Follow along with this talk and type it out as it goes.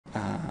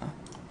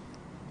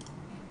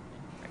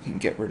I can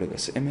get rid of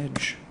this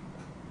image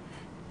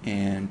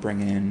and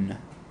bring in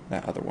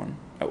that other one.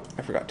 Oh,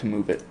 I forgot to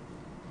move it.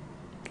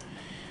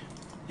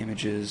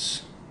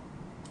 Images.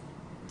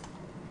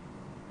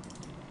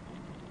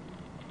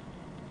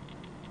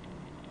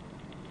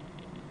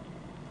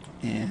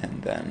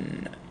 And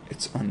then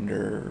it's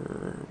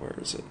under, where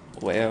is it?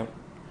 Layout,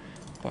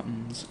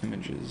 buttons,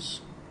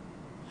 images.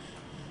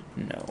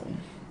 No.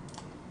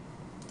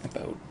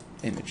 About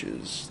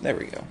images. There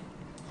we go.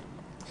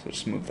 So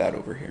just move that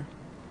over here.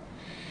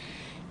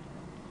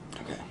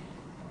 Okay.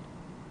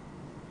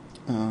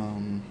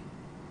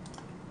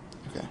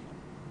 Okay.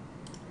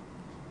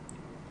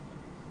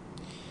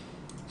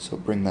 So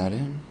bring that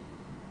in.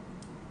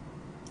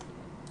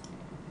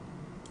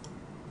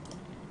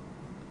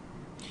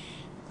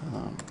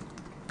 I'll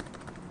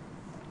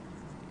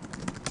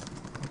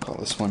call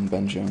this one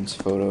Ben Jones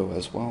Photo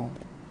as well.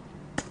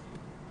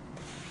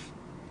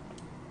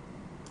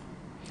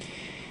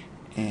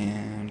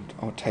 And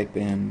I'll type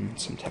in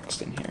some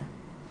text in here.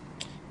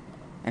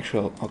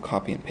 Actually, I'll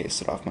copy and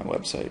paste it off my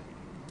website.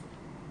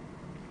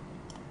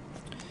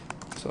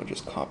 So I'll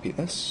just copy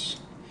this.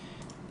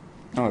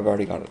 Oh, I've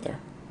already got it there.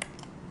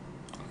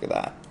 Look at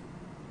that.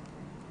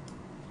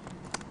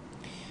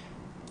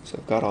 So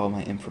I've got all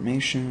my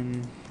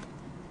information.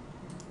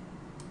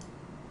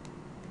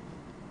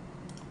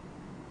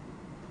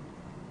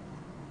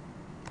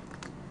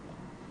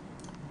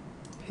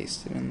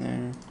 Paste it in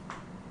there.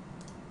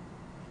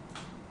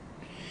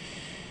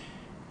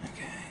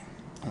 Okay.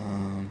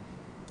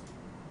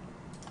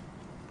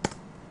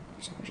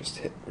 So I'll just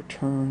hit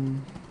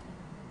return.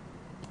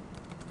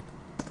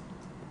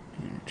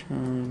 And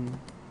return.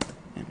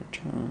 And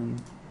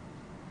return.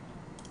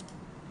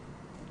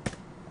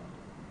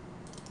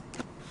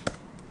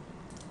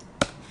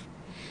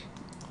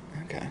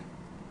 Okay.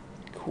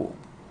 Cool.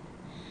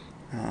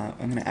 I'm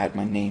going to add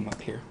my name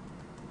up here.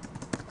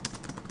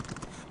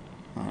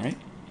 Alright.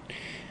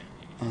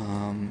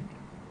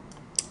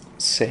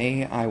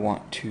 Say I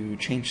want to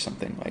change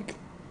something, like,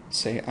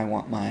 say I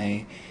want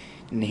my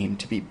name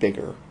to be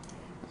bigger.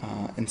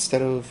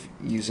 Instead of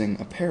using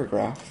a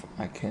paragraph,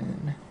 I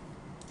can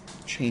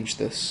change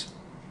this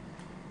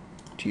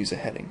to use a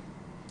heading.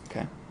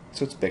 Okay,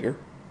 so it's bigger.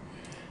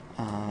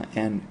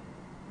 And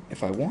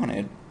if I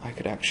wanted, I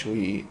could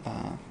actually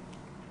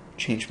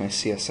change my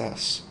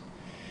CSS.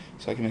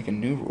 So I can make a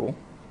new rule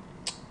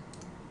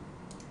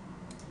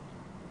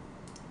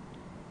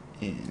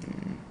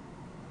in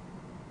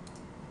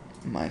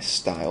my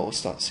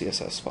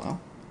styles.css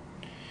file,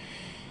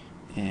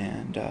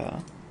 and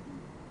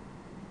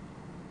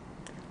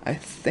I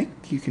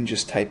think you can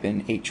just type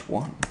in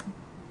H1.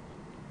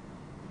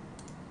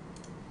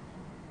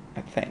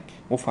 I think.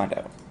 We'll find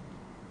out.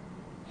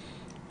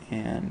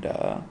 And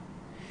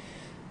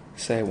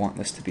say I want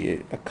this to be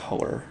a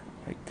color,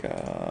 like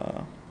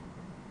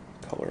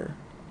color,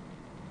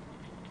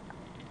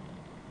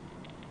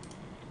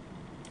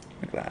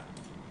 like that.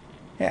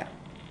 Yeah,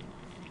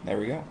 there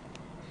we go.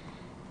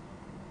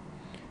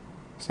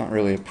 It's not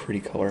really a pretty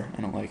color.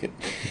 I don't like it.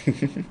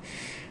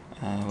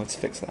 Let's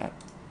fix that.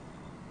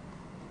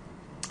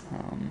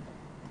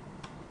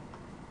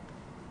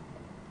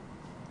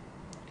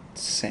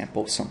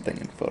 Sample something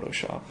in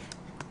Photoshop.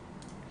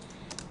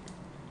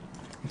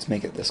 Let's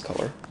make it this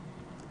color.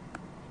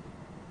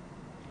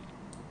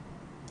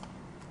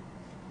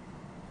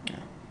 Yeah.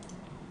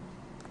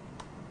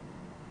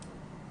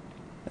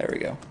 There we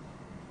go.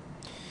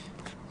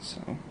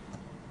 So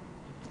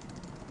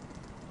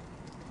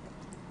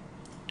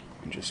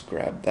just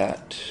grab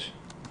that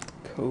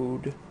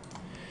code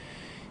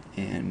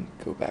and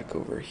go back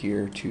over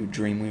here to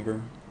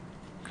Dreamweaver,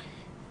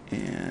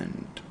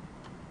 and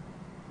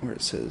where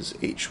it says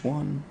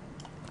H1,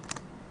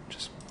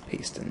 just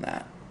paste in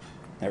that.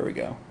 There we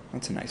go.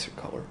 That's a nicer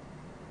color.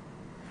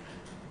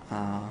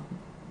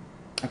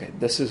 Okay,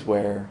 this is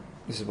where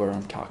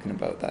I'm talking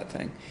about that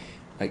thing.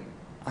 Like,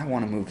 I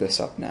want to move this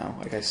up now.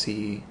 Like, I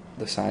see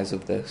the size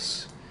of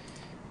this,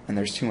 and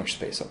there's too much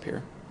space up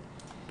here.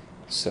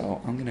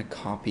 So I'm going to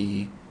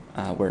copy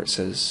where it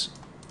says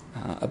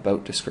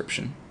about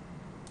description,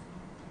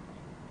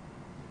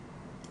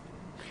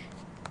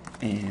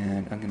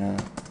 and I'm going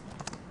to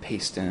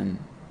paste in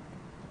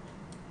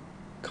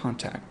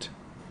contact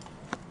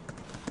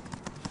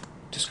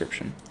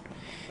description,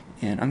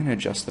 and I'm going to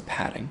adjust the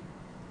padding.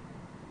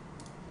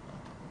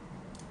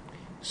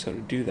 So to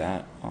do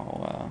that,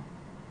 I'll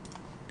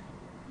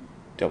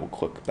double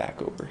click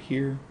back over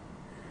here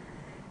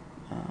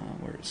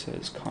where it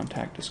says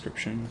contact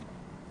description,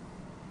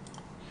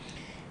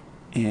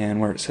 and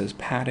where it says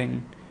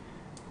padding,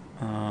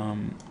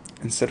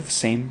 instead of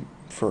same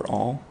for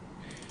all,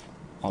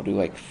 I'll do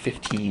like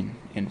 15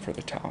 in for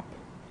the top,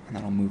 and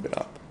then I'll move it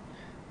up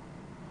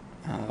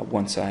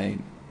once I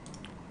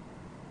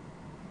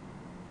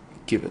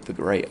give it the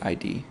right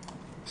ID.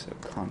 So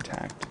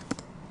contact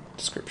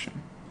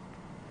description.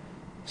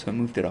 So I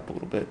moved it up a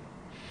little bit.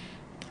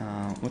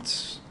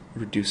 Let's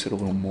reduce it a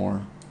little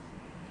more.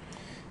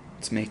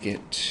 Let's make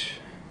it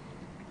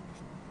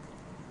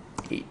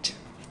 8.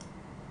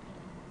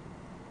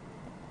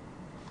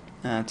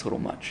 That's a little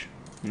much.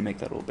 I'm going to make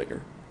that a little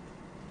bigger.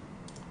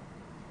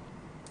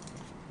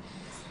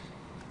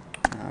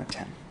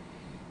 10.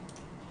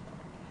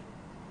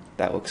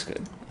 That looks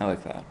good. I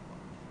like that.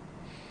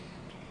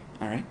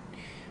 Alright,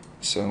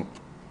 so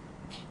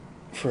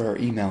for our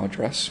email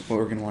address, what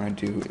we're going to want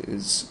to do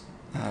is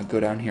go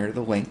down here to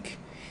the link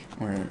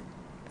where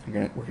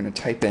we're going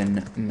to type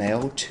in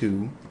mail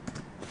to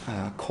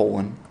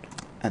colon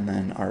and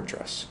then our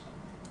address.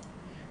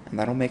 And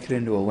that'll make it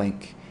into a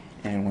link,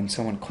 and when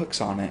someone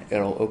clicks on it,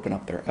 it'll open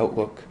up their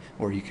Outlook,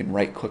 or you can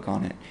right click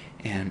on it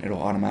and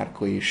it'll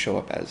automatically show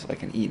up as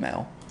like an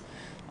email.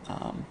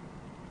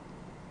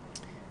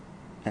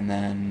 And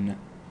then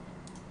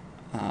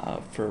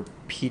for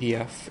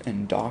PDF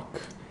and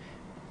doc,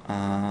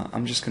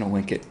 I'm just going to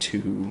link it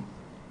to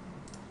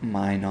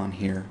mine on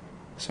here.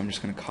 So I'm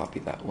just going to copy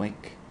that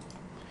link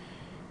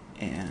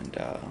and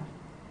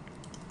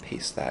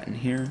paste that in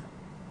here.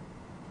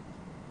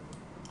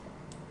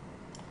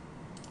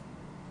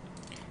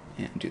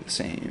 And do the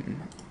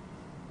same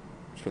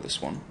for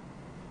this one.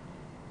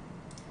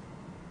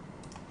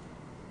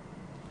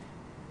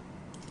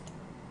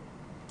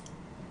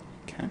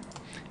 Okay.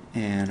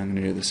 And I'm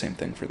going to do the same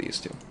thing for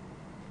these two.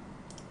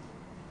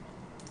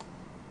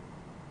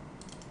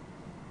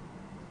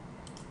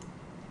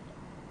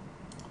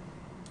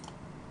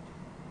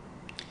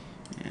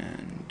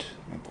 And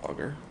my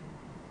blogger.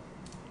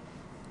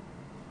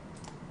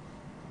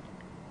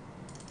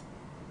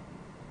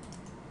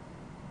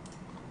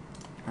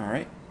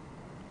 Alright.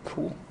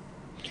 Cool.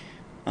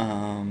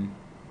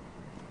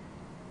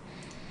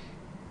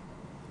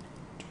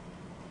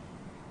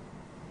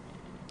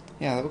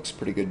 Yeah, that looks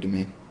pretty good to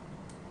me.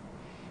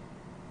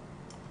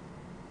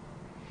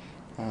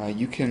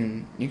 You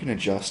can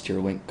adjust your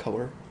link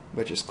color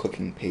by just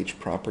clicking Page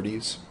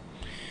Properties,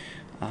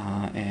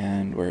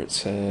 and where it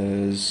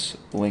says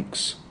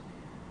Links,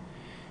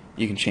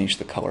 you can change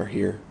the color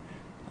here.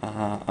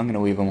 I'm going to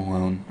leave them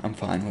alone. I'm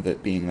fine with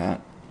it being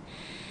that.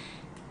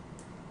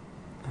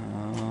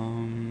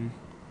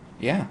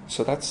 Yeah,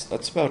 so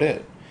that's about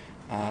it.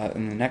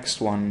 In the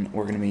next one,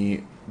 we're going to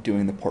be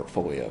doing the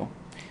portfolio.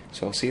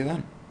 So I'll see you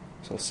then.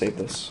 So I'll save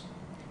this,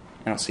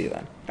 and I'll see you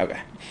then.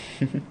 Okay.